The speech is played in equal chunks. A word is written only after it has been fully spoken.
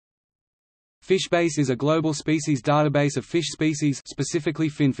FishBase is a global species database of fish species, specifically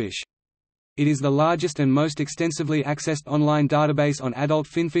finfish. It is the largest and most extensively accessed online database on adult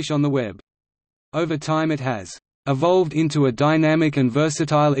finfish on the web. Over time it has evolved into a dynamic and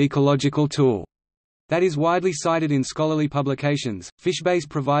versatile ecological tool that is widely cited in scholarly publications. FishBase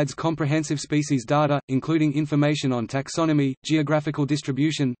provides comprehensive species data, including information on taxonomy, geographical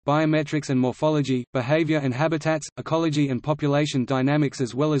distribution, biometrics and morphology, behavior and habitats, ecology and population dynamics,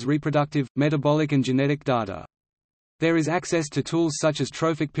 as well as reproductive, metabolic and genetic data. There is access to tools such as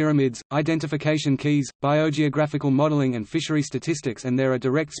trophic pyramids, identification keys, biogeographical modeling and fishery statistics, and there are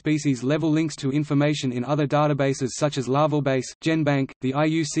direct species-level links to information in other databases such as Larvalbase, GenBank, the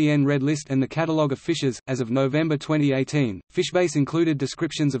IUCN Red List and the Catalogue of Fishes. As of November 2018, FishBase included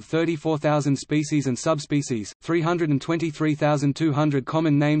descriptions of 34,000 species and subspecies, 323,200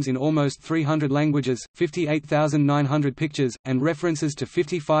 common names in almost 300 languages, 58,900 pictures, and references to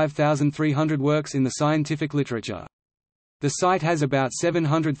 55,300 works in the scientific literature. The site has about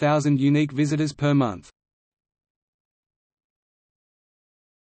 700,000 unique visitors per month.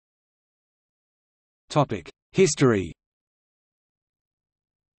 History.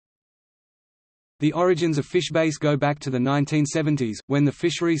 The origins of FishBase go back to the 1970s, when the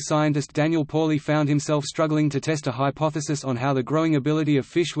fisheries scientist Daniel Pauly found himself struggling to test a hypothesis on how the growing ability of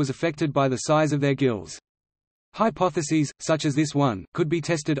fish was affected by the size of their gills. Hypotheses, such as this one, could be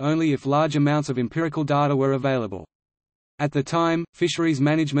tested only if large amounts of empirical data were available. At the time, fisheries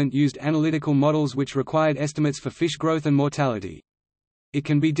management used analytical models which required estimates for fish growth and mortality. It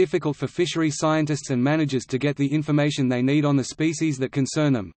can be difficult for fisheries scientists and managers to get the information they need on the species that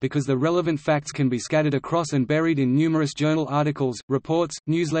concern them, because the relevant facts can be scattered across and buried in numerous journal articles, reports,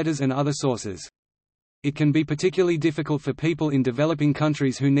 newsletters and other sources. It can be particularly difficult for people in developing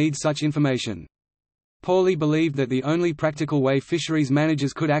countries who need such information. Pauly believed that the only practical way fisheries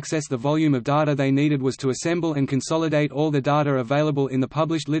managers could access the volume of data they needed was to assemble and consolidate all the data available in the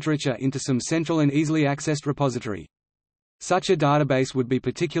published literature into some central and easily accessed repository. Such a database would be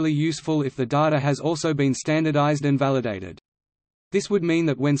particularly useful if the data has also been standardized and validated. This would mean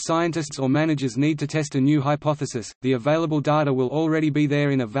that when scientists or managers need to test a new hypothesis, the available data will already be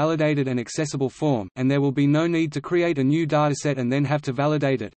there in a validated and accessible form, and there will be no need to create a new dataset and then have to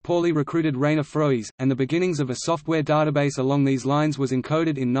validate it. Pauly recruited Rainer Froese, and the beginnings of a software database along these lines was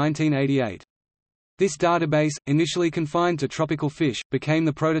encoded in 1988. This database, initially confined to tropical fish, became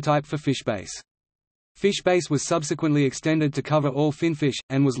the prototype for FishBase. FishBase was subsequently extended to cover all finfish,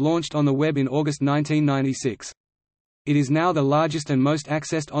 and was launched on the web in August 1996. It is now the largest and most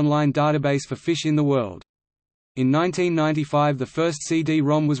accessed online database for fish in the world. In 1995 the first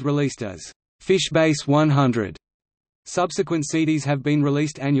CD-ROM was released as FishBase 100. Subsequent CDs have been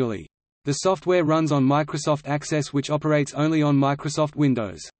released annually. The software runs on Microsoft Access, which operates only on Microsoft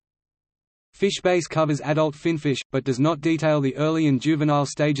Windows. FishBase covers adult finfish, but does not detail the early and juvenile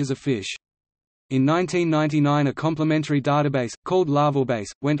stages of fish. In 1999 a complementary database, called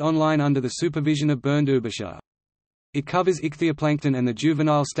Larvalbase, went online under the supervision of Bernd Ubischer. It covers ichthyoplankton and the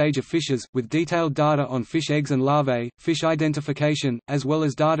juvenile stage of fishes, with detailed data on fish eggs and larvae, fish identification, as well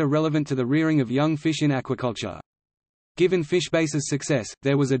as data relevant to the rearing of young fish in aquaculture. Given FishBase's success,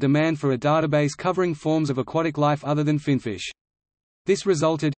 there was a demand for a database covering forms of aquatic life other than finfish. This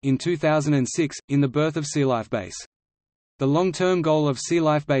resulted, in 2006, in the birth of SeaLifeBase. The long-term goal of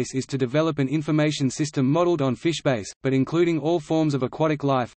SeaLifeBase is to develop an information system modeled on FishBase, but including all forms of aquatic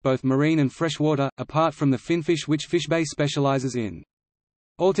life, both marine and freshwater, apart from the finfish which FishBase specializes in.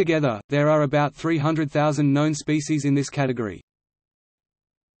 Altogether, there are about 300,000 known species in this category.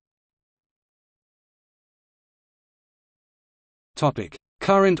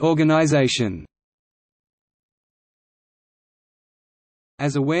 Current organization.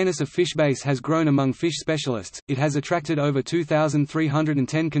 As awareness of FishBase has grown among fish specialists, it has attracted over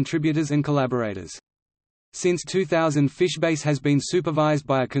 2,310 contributors and collaborators. Since 2000 FishBase has been supervised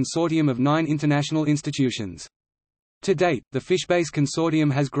by a consortium of 9 international institutions. To date, the FishBase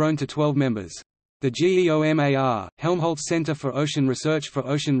consortium has grown to 12 members. The GEOMAR, Helmholtz Center for Ocean Research for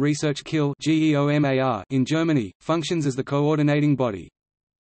Ocean Research Kiel GEOMAR in Germany, functions as the coordinating body.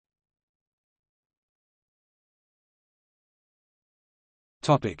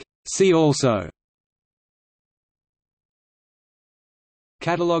 See also: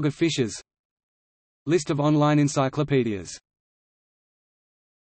 Catalogue of fishes, List of online encyclopedias.